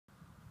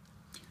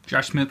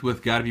Josh Smith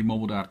with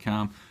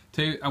GottaBeMobile.com.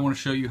 Today I want to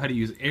show you how to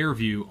use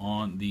AirView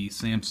on the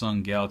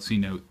Samsung Galaxy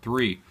Note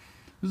 3.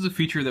 This is a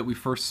feature that we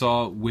first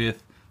saw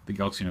with the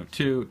Galaxy Note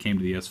 2, it came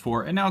to the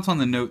S4, and now it's on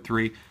the Note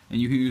 3, and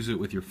you can use it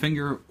with your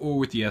finger or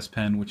with the S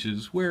Pen, which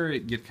is where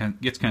it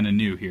gets kind of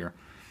new here.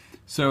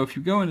 So if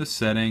you go into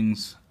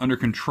Settings, under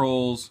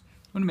Controls,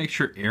 you want to make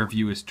sure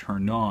AirView is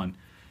turned on.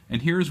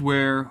 And here's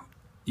where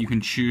you can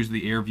choose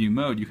the AirView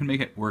mode. You can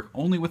make it work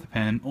only with a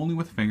pen, only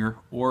with a finger,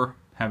 or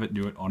have it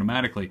do it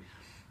automatically.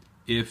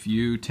 If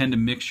you tend to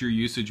mix your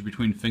usage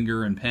between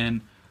finger and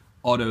pen,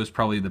 auto is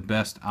probably the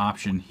best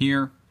option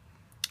here.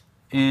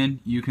 And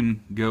you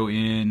can go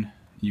in,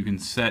 you can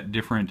set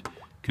different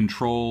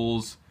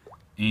controls,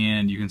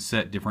 and you can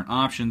set different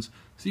options,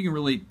 so you can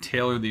really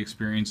tailor the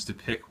experience to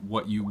pick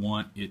what you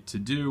want it to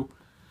do.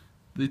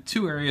 The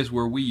two areas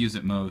where we use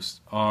it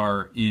most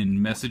are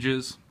in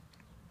messages.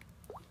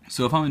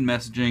 So if I'm in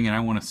messaging and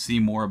I want to see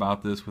more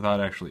about this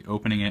without actually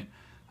opening it,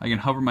 I can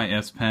hover my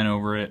S Pen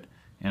over it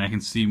and I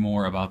can see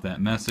more about that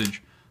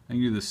message. I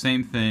can do the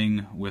same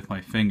thing with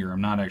my finger.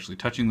 I'm not actually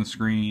touching the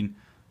screen,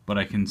 but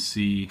I can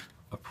see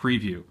a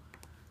preview.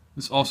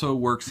 This also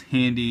works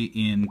handy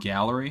in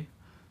gallery.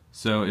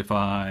 So if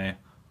I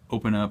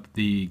open up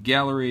the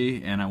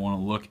gallery and I want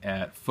to look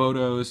at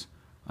photos,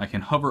 I can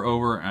hover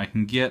over and I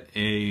can get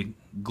a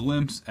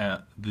glimpse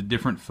at the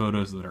different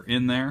photos that are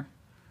in there.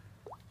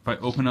 If I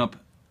open up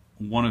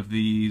one of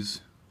these,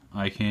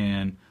 I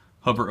can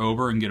hover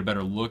over and get a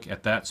better look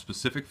at that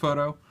specific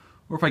photo.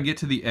 Or if I get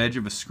to the edge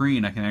of a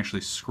screen, I can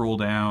actually scroll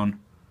down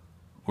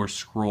or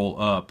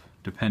scroll up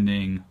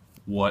depending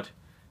what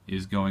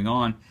is going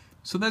on.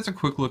 So that's a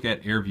quick look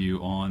at AirView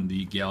on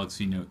the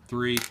Galaxy Note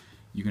 3.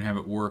 You can have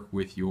it work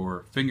with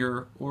your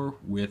finger or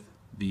with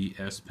the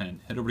S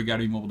Pen. Head over to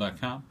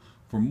GottaBeMobile.com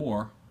for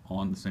more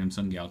on the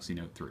Samsung Galaxy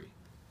Note 3.